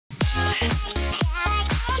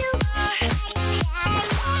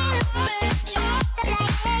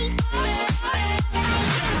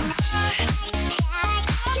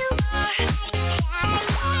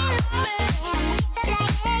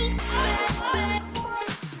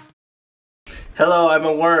Hello, I'm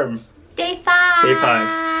a worm. Day 5. Day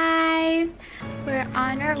 5. We're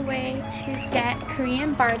on our way to get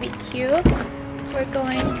Korean barbecue. We're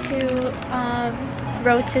going to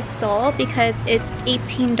Road to Seoul because it's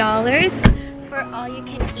 $18 for all you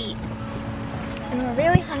can eat. And we're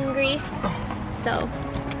really hungry. So,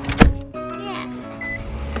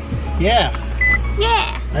 yeah.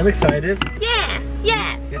 Yeah. I'm excited. Yeah.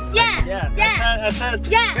 Yeah. Yeah. Yeah. Yeah. That's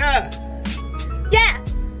it. Yeah. Yeah.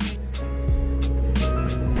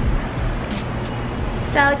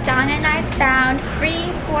 So John and I found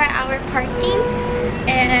free 4-hour parking,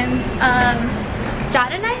 and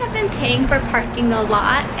John and I have been paying for parking a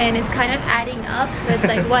lot, and it's kind of adding up. So it's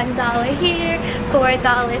like $1 here,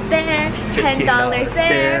 $4 there, $10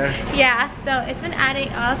 there. Yeah, so it's been adding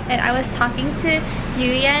up, and I was talking to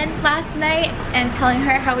Yuyen last night and telling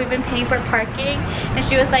her how we've been paying for parking, and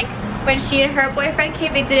she was like, when she and her boyfriend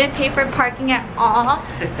came, they didn't pay for parking at all,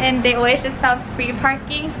 and they always just found free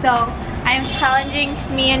parking. So I'm challenging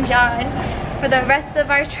me and John for the rest of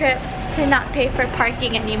our trip to not pay for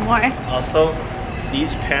parking anymore. Also,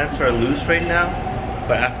 these pants are loose right now,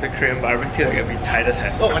 but after Korean barbecue, they're gonna be tight as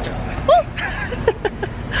heck. Oh, watch out.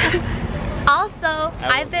 Also,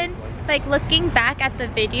 I've been like looking back at the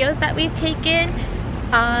videos that we've taken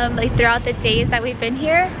like throughout the days that we've been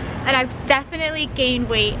here, and I've definitely gained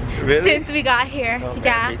weight since we got here. Okay,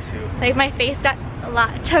 yeah, me too. like my face got a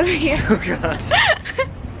lot chubbier. Oh gosh.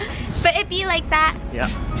 But it be like that. Yeah,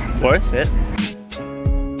 worth it.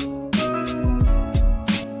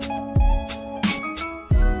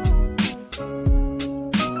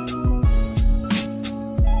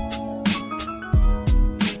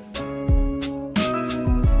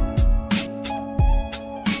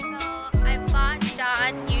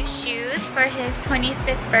 For his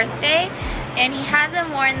 25th birthday, and he hasn't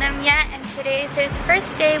worn them yet, and today is his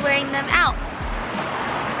first day wearing them out.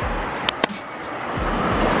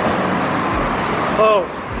 Oh!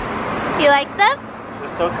 You like them?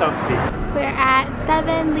 They're so comfy. We're at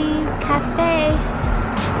Seven Leaves Cafe.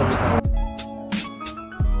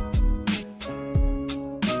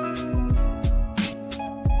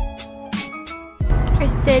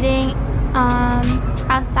 We're sitting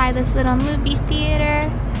outside this little movie theater.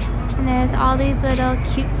 And there's all these little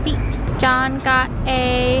cute seats. John got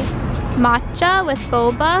a matcha with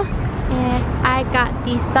boba, and I got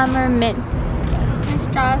the summer mint. My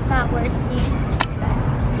straw's not working.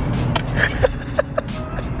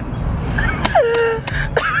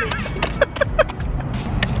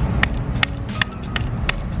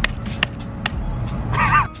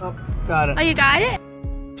 Oh, got it. Oh, you got it?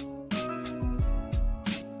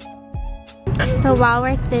 So while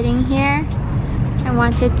we're sitting here, I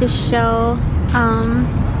wanted to show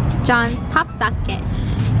John's pop socket.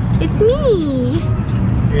 It's me!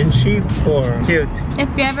 In sheep form. Cute. If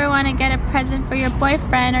you ever want to get a present for your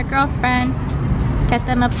boyfriend or girlfriend, get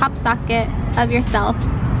them a pop socket of yourself.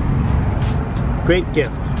 Great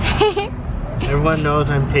gift. Everyone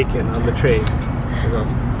knows I'm taken on the trade.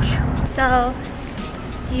 So,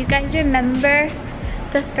 do you guys remember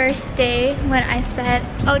the first day when I said,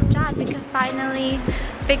 oh John, we can finally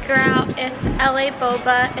figure out if LA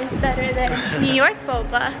boba is better than New York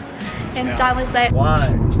boba? And yeah. John was like,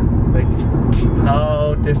 why? Like,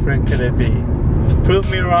 how different could it be? Prove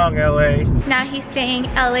me wrong, LA. Now he's saying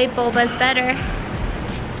LA boba is better.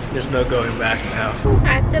 There's no going back now.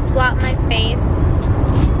 I have to blot my face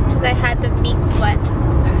because I had the meat sweat.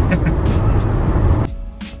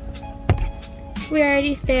 We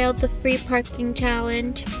already failed the free parking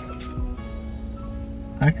challenge.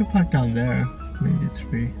 I could park down there. Maybe it's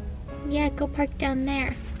free. Yeah, go park down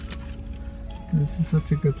there. This is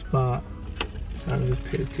such a good spot. I just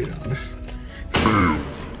paid $2.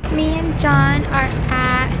 Me and John are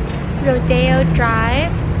at Rodeo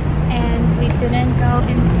Drive, and we didn't go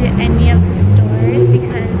into any of the stores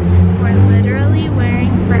because we're literally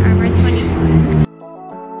wearing Forever 21.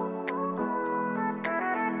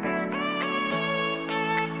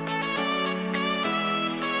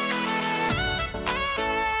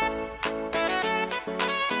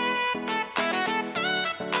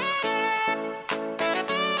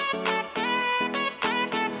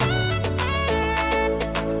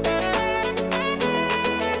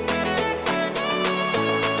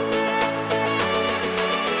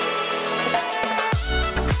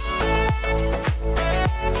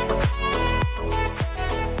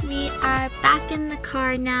 In the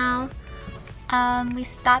car now. We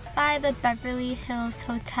stopped by the Beverly Hills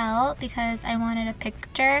Hotel because I wanted a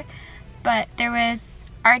picture, but there was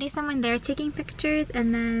already someone there taking pictures,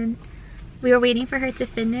 and then we were waiting for her to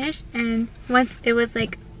finish, and once it was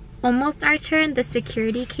like almost our turn, the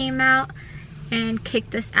security came out and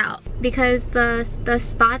kicked us out because the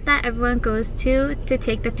spot that everyone goes to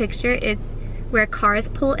take the picture is where cars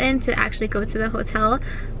pull in to actually go to the hotel,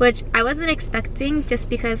 which I wasn't expecting just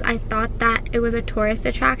because I thought that it was a tourist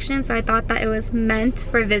attraction, so I thought that it was meant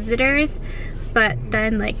for visitors, but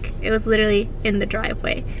then like it was literally in the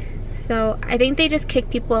driveway. So I think they just kick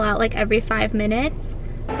people out like every 5 minutes.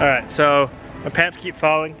 Alright, so my pants keep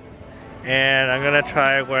falling and I'm gonna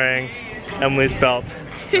try wearing Emily's belt,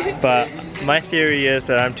 but my theory is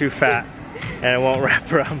that I'm too fat and it won't wrap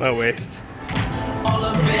around my waist.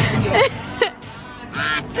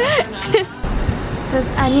 Does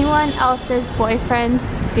anyone else's boyfriend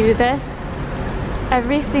do this?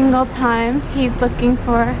 Every single time he's looking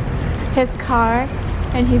for his car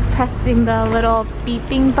and he's pressing the little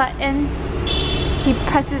beeping button, he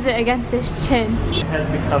presses it against his chin. Your head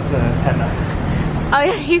becomes an antenna. Oh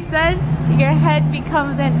yeah, he said your head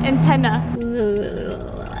becomes an antenna.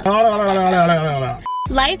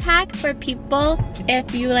 Life hack for people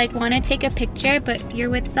if you like want to take a picture but you're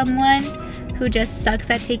with someone who just sucks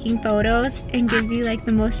at taking photos and gives you like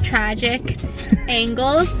the most tragic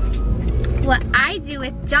angles. What I do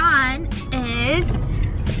with John is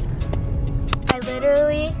I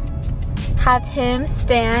literally have him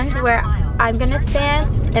stand where I'm gonna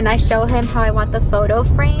stand and I show him how I want the photo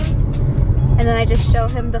framed, and then I just show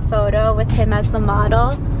him the photo with him as the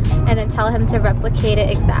model and then tell him to replicate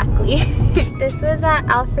it exactly. This was at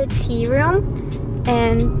Alfred Tea Room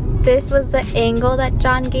and this was the angle that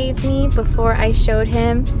John gave me before I showed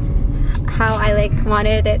him how I like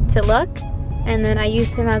wanted it to look, and then I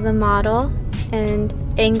used him as a model and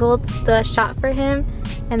angled the shot for him,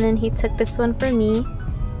 and then he took this one for me,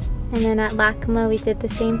 and then at LACMA we did the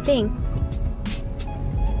same thing.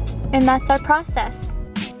 And that's our process.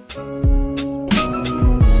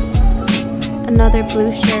 Another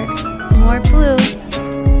blue shirt. More blue.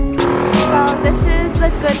 So this is the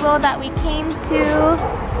Goodwill that we came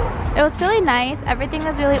to. It was really nice. Everything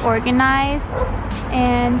was really organized.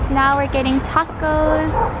 And now we're getting tacos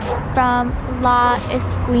from La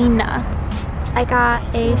Esquina. I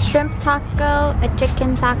got a shrimp taco, a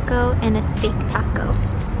chicken taco, and a steak taco.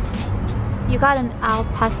 You got an al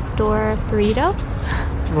pastor burrito?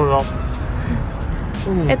 No.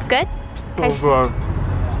 It's good? Okay. Oh god.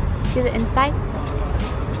 See the inside?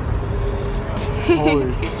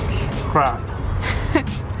 Holy crap.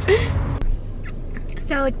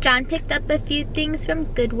 So John picked up a few things from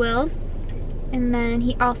Goodwill, and then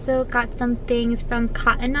he also got some things from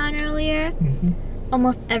Cotton On earlier.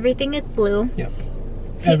 Almost everything is blue. Yep.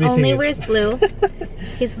 He only wears blue.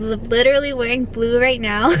 He's literally wearing blue right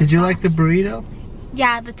now. Did you like the burrito?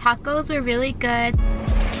 Yeah, the tacos were really good.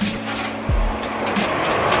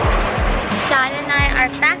 John and I are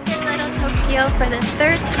back in Little Tokyo for the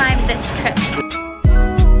 3rd time this trip.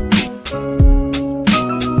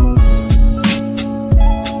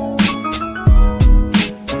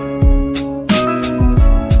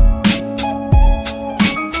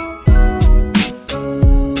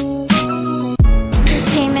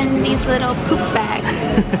 Little poop bag.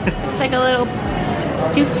 It's like a little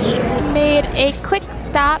dookie. Made a quick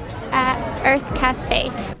stop at Earth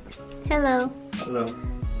Cafe. Hello. Hello.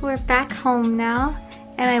 We're back home now,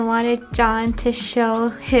 and I wanted John to show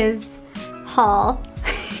his haul.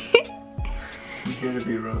 I'm here to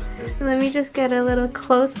be roasted. Let me just get a little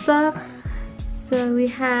close up. So we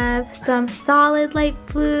have some solid light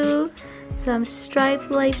blue, some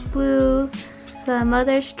striped light blue, some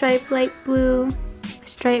other striped light blue,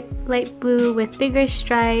 striped light blue with bigger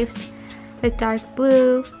stripes, with dark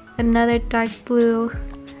blue, another dark blue,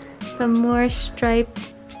 some more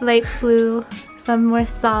striped light blue, some more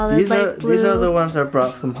solid light blue. These are the ones I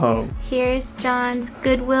brought from home. Here's John's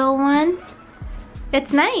Goodwill one.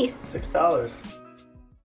 It's nice. $6.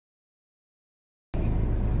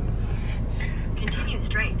 Continue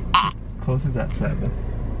straight. Closes at 7.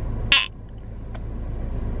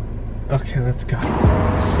 Okay, let's go.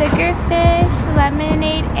 Sugarfish,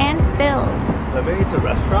 lemonade, and Philz. Lemonade's a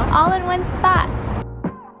restaurant? All in one spot.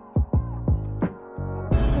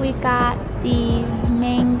 We got the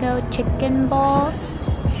mango chicken bowl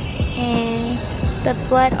and the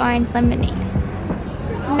blood orange lemonade.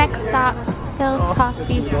 Next stop, Philz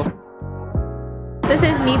Coffee. This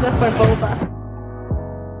is me before boba.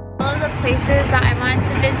 All of the places that I wanted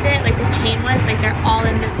to visit, like the chain was, like they're all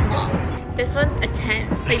in this mall. This one's a 10.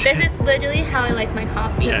 Like this is literally how I like my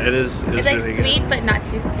coffee. Yeah, it is. It's like really sweet, good. but not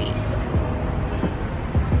too sweet.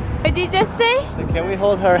 What did you just say? So can we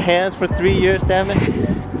hold our hands for 3 years, damn it?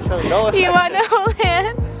 Show no affection. You want to hold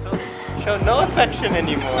hands? Show no affection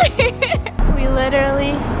anymore. We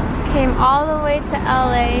literally came all the way to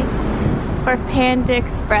LA for Panda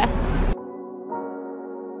Express.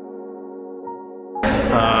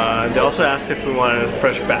 They also asked if we wanted a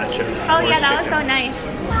fresh batch of Oh yeah, that was so nice.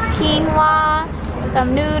 Quinoa,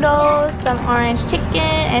 some noodles, some orange chicken,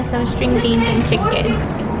 and some string beans and chicken.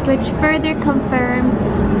 Which further confirms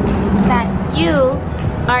that you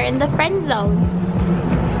are in the friend zone.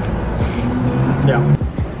 Yeah.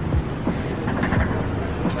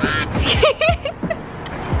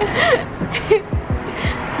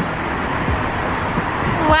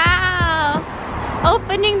 Wow!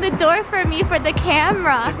 Opening the door for me for the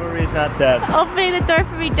camera. Chivalry's not dead. Opening the door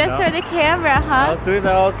for me just for the camera, I huh? was doing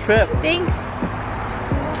that whole trip. Thanks.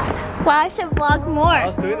 Wow, I should vlog more. I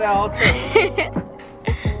was doing that whole trip.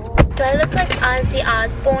 Do I look like Ozzy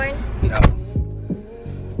Osbourne? No.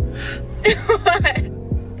 What?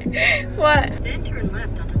 What? Then turn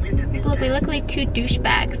left onto Linda Vista. Look, we look like two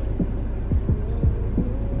douchebags.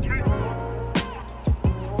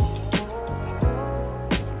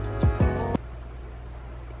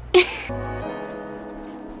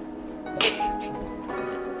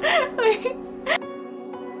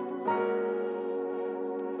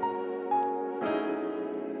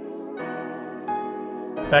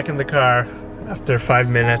 Back in the car after 5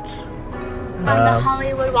 minutes. On the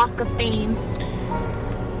Hollywood Walk of Fame.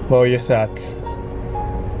 What were your thoughts?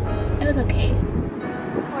 It was okay.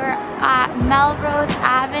 We're at Melrose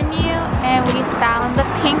Avenue and we found the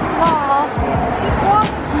pink wall.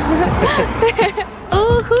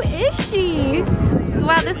 Oh, who is she?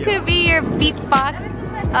 Wow, this could be your beatbox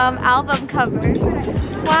album cover.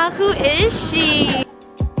 Wow, who is she?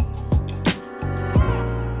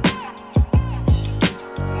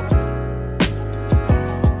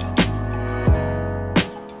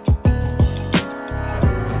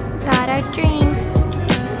 Got our drinks.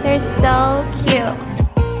 They're so cute.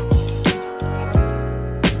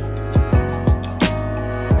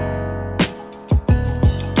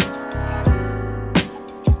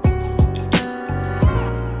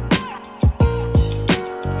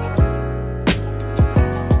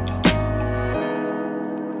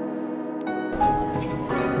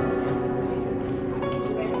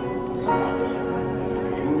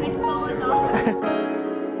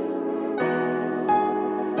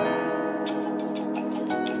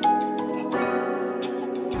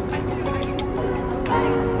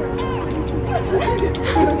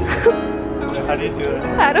 How do you do this?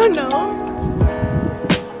 I don't know.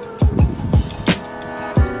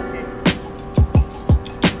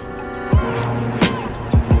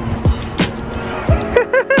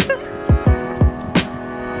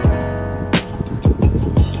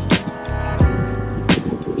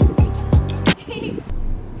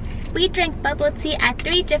 We drank bubble tea at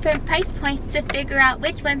 3 different price points to figure out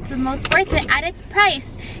which one's the most worth it at its price.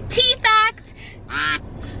 Tea fact!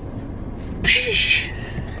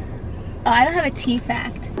 Oh, I don't have a tea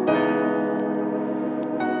fact. Come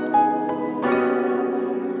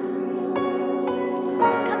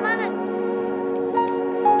on!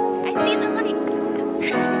 I see the lights!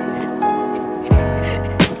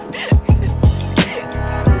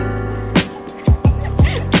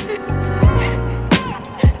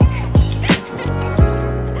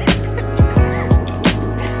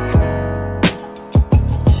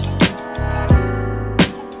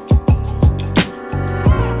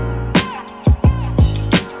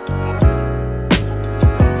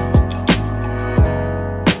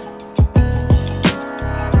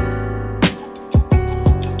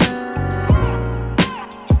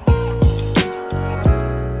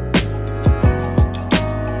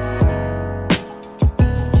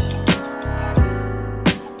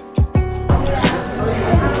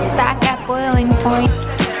 Point.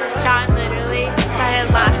 John literally started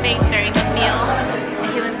laughing during the meal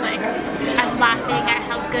and he was like, I'm laughing at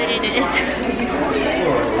how good it is.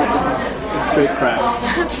 Straight crap.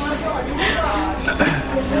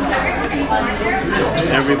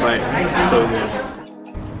 Every bite, so good.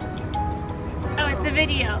 Oh, it's a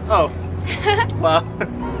video. Oh, wow.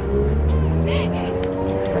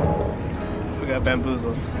 We got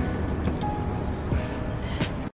bamboozled.